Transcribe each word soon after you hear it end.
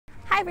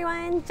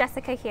everyone,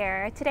 Jessica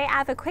here. Today I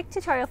have a quick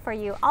tutorial for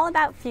you all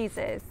about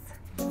fuses.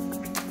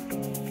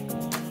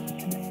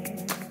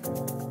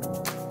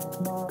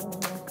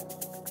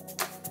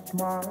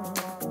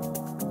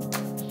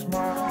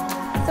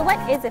 So what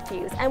is a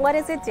fuse and what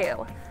does it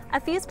do? A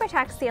fuse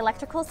protects the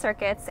electrical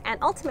circuits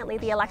and ultimately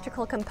the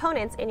electrical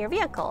components in your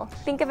vehicle.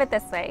 Think of it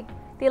this way.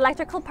 The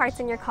electrical parts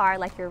in your car,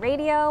 like your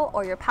radio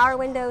or your power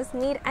windows,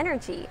 need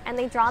energy, and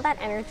they draw that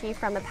energy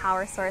from a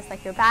power source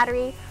like your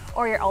battery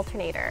or your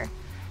alternator.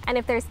 And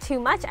if there's too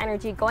much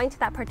energy going to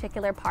that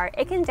particular part,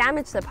 it can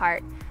damage the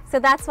part. So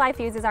that's why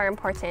fuses are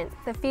important.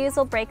 The fuse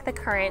will break the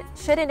current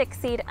should it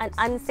exceed an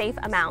unsafe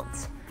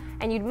amount.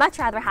 And you'd much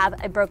rather have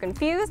a broken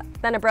fuse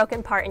than a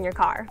broken part in your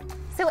car.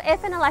 So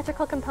if an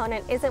electrical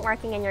component isn't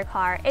working in your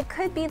car, it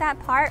could be that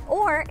part,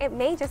 or it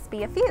may just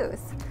be a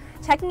fuse.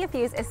 Checking a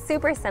fuse is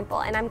super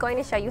simple, and I'm going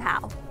to show you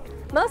how.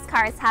 Most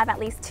cars have at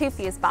least 2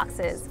 fuse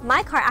boxes.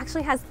 My car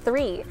actually has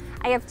 3.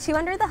 I have 2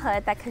 under the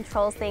hood that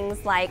controls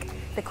things like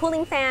the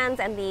cooling fans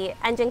and the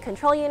engine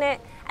control unit,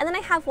 and then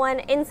I have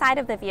one inside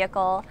of the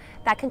vehicle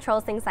that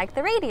controls things like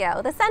the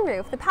radio, the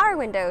sunroof, the power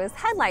windows,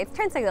 headlights,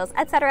 turn signals,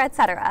 etc.,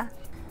 etc.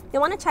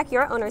 You'll want to check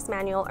your owner's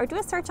manual or do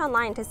a search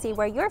online to see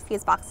where your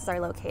fuse boxes are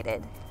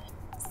located.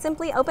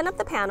 Simply open up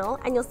the panel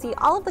and you'll see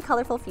all of the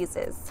colorful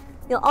fuses.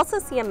 You'll also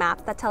see a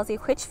map that tells you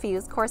which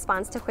fuse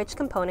corresponds to which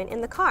component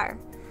in the car.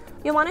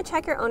 You'll want to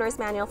check your owner's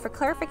manual for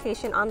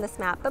clarification on this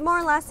map, but more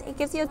or less it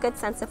gives you a good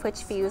sense of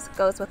which fuse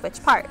goes with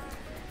which part.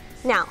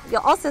 Now,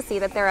 you'll also see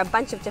that there are a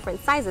bunch of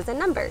different sizes and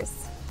numbers.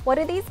 What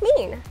do these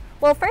mean?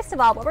 Well, first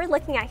of all, what we're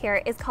looking at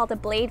here is called a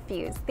blade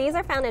fuse. These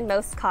are found in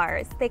most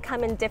cars. They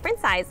come in different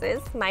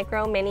sizes,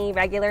 micro, mini,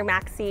 regular,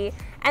 maxi,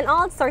 and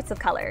all sorts of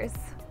colors.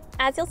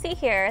 As you'll see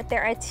here,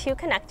 there are 2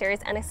 connectors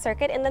and a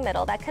circuit in the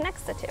middle that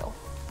connects the 2.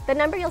 The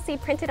number you'll see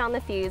printed on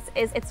the fuse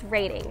is its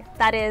rating.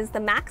 That is the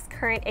max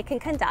current it can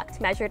conduct,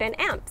 measured in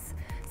amps.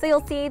 So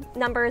you'll see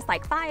numbers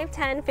like 5,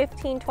 10,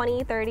 15,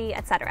 20, 30,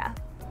 etc.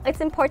 It's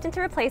important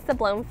to replace the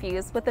blown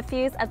fuse with a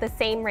fuse of the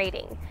same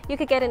rating. You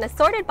could get an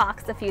assorted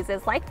box of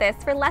fuses like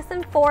this for less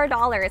than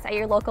 $4 at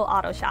your local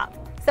auto shop.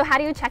 So how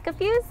do you check a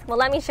fuse? Well,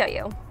 let me show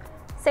you.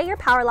 Say your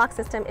power lock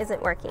system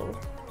isn't working.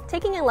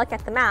 Taking a look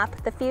at the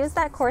map, the fuse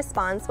that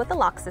corresponds with the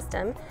lock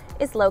system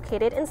is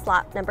located in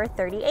slot number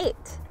 38.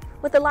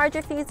 With the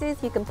larger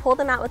fuses, you can pull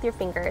them out with your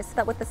fingers,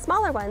 but with the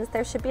smaller ones,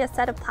 there should be a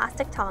set of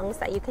plastic tongs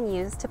that you can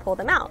use to pull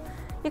them out.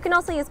 You can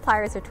also use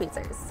pliers or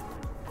tweezers.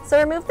 So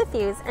remove the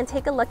fuse and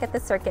take a look at the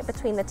circuit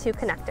between the 2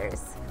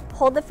 connectors.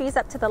 Hold the fuse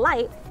up to the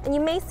light, and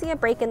you may see a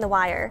break in the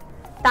wire.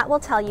 That will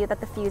tell you that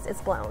the fuse is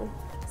blown.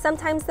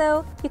 Sometimes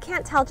though, you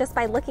can't tell just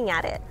by looking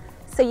at it,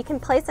 so you can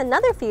place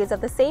another fuse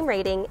of the same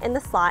rating in the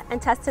slot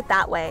and test it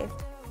that way.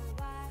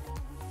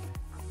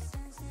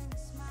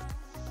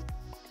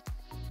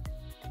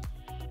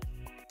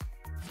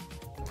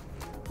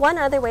 One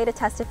other way to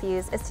test a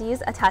fuse is to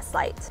use a test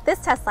light. This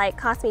test light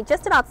cost me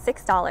just about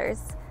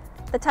 $6.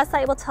 The test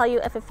light will tell you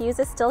if a fuse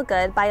is still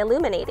good by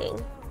illuminating.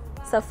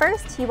 So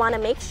first, you want to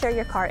make sure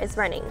your car is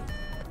running.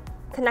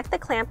 Connect the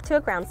clamp to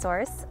a ground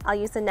source. I'll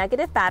use a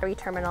negative battery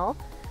terminal,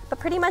 but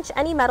pretty much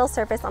any metal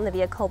surface on the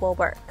vehicle will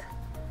work.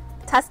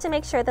 Test to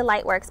make sure the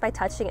light works by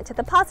touching it to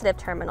the positive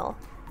terminal.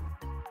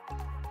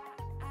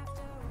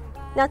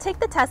 Now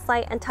take the test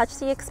light and touch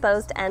the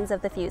exposed ends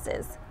of the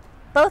fuses.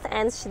 Both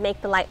ends should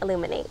make the light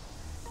illuminate.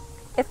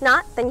 If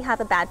not, then you have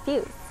a bad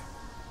fuse.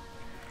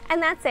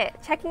 And that's it.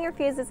 Checking your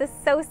fuses is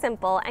so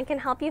simple and can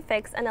help you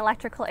fix an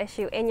electrical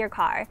issue in your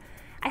car.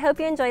 I hope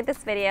you enjoyed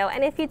this video,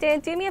 and if you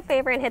did, do me a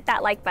favor and hit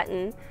that like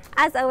button.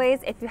 As always,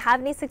 if you have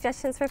any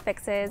suggestions for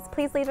fixes,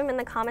 please leave them in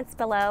the comments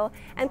below,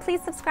 and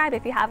please subscribe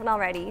if you haven't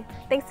already.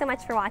 Thanks so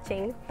much for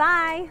watching.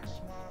 Bye!